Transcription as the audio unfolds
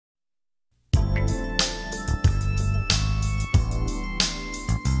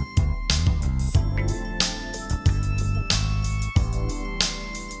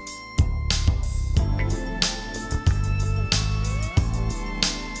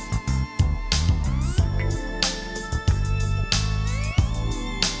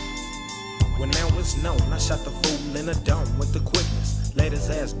known. I shot the fool in the dome with the quickness. Laid his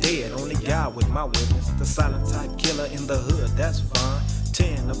ass dead, only guy with my witness. The silent type killer in the hood, that's fine.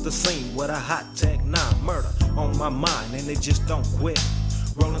 10 up the scene with a hot tech 9. Murder on my mind and it just don't quit.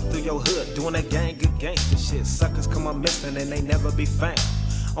 Rolling through your hood, doing that gang of gangster shit. Suckers come up missing and they never be found.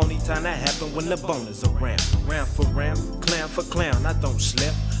 Only time that happen when the boners around. Round for round, clown for clown, I don't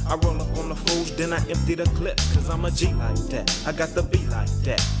slip. I roll up on the fools, then I empty the clip. Cause I'm a G like that, I got the beat like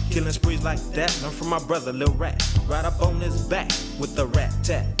that. Killing sprees like that, learn from my brother Lil Rat. Right up on his back with the rat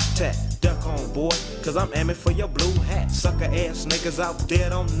tat tat. Duck on boy, cause I'm aiming for your blue hat. Sucker ass niggas out there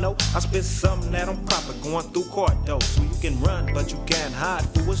don't know. I spit something that I'm proper, going through corridors. So you can run, but you can't hide.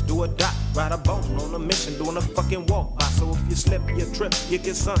 Fools do a dot, ride a bone on a mission, doing a fucking walk by. So if you slip, you trip, you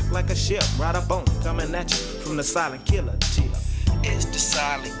get sunk like a ship. Ride a bone, coming at you from the silent killer tip. It's the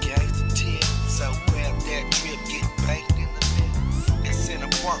silent gangster tip. So grab that trip, get banked in the lip. It's in a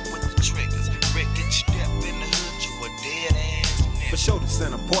park with the triggers. Rick, get step in the hood, you a dead ass nigga. For sure the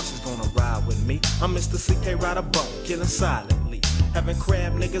center Porsche's gonna ride with me. I'm Mr. CK, ride a bone, killing silently. Having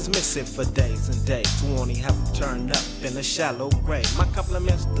crab niggas missing for days and days. To only have them turned up in a shallow grave. My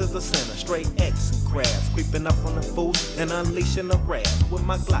compliments to the center, straight eggs and crabs. Creeping up on the fools and unleashing the rab. With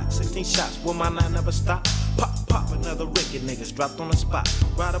my Glock, 16 shots, will my 9 never stop? Pop, pop, another wicked niggas dropped on the spot.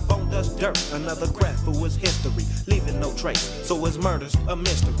 Ride a bone does dirt, another crack for his history. Leaving no trace, so his murder's a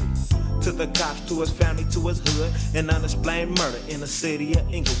mystery. To the cops, to his family, to his hood. An unexplained murder in the city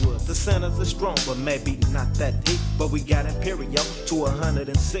of Inglewood. The centers are strong, but maybe not that deep. But we got Imperial to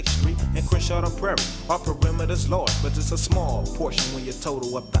 106th Street and Crenshaw the Prairie. Our perimeter's large, but it's a small portion when you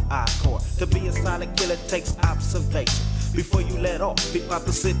total up the I-core. To be a silent killer takes observation. Before you let off, peep out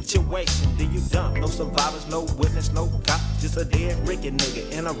the situation. Then you dumb, no survivors, no witness, no cop. Just a dead wicked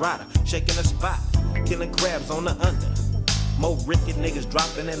nigga in a rider, shaking a spot, killing crabs on the under. More wicked niggas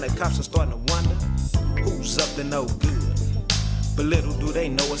dropping and the cops are starting to wonder who's up to no good. But little do they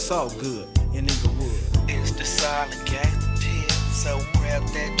know it's all good in Inglewood. It's the silent gangster tip. So grab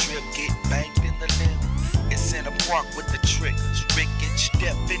that trip, get banked in the lip. It's in a park with the triggers. Rick, get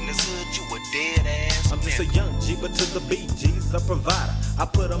step in this hood, you a dead ass. I'm just a young G, but to the BG's a provider. I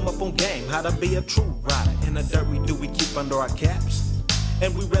put them up on game, how to be a true rider. In the dirt we do, we keep under our caps.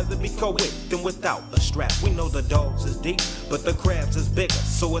 And we rather be co-with than without a strap. We know the dogs is deep, but the crabs is bigger.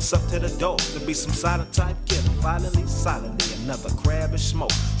 So it's up to the dogs to be some silent type killer. Violently, silently, another crab is smoke.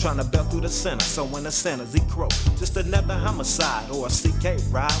 Trying to belt through the center, so when the centers he crow. Just another homicide or a CK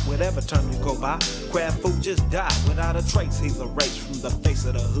ride, whatever term you go by. Crab food just died without a trace. He's erased from the face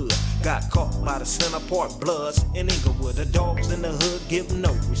of the hood. Got caught by the center part bloods in Inglewood. The dogs in the hood give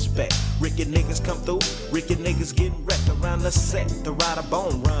no respect. Wicked niggas come through, wicked niggas getting wrecked around the set. The rider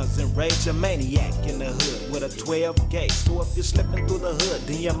bone runs and rage a maniac in the hood with a 12 gauge. So if you're slipping through the hood,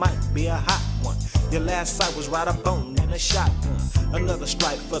 then you might be a hot one. Your last sight was ride a bone and a shotgun. Another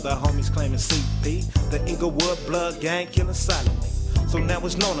strike for the homies claiming CP. The Inglewood blood gang killing silently. So now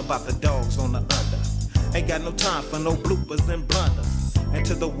it's known about the dogs on the under. Ain't got no time for no bloopers and blunders. And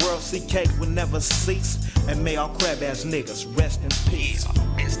to the world, CK will never cease. And may all crab ass niggas rest in peace.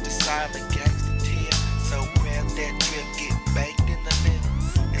 Yeah, it's the silent gangster tip. So grab that trip, get banked in the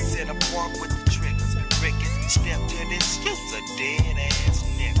lip. It's in a park with the triggers. Rick, step to this, you's a dead ass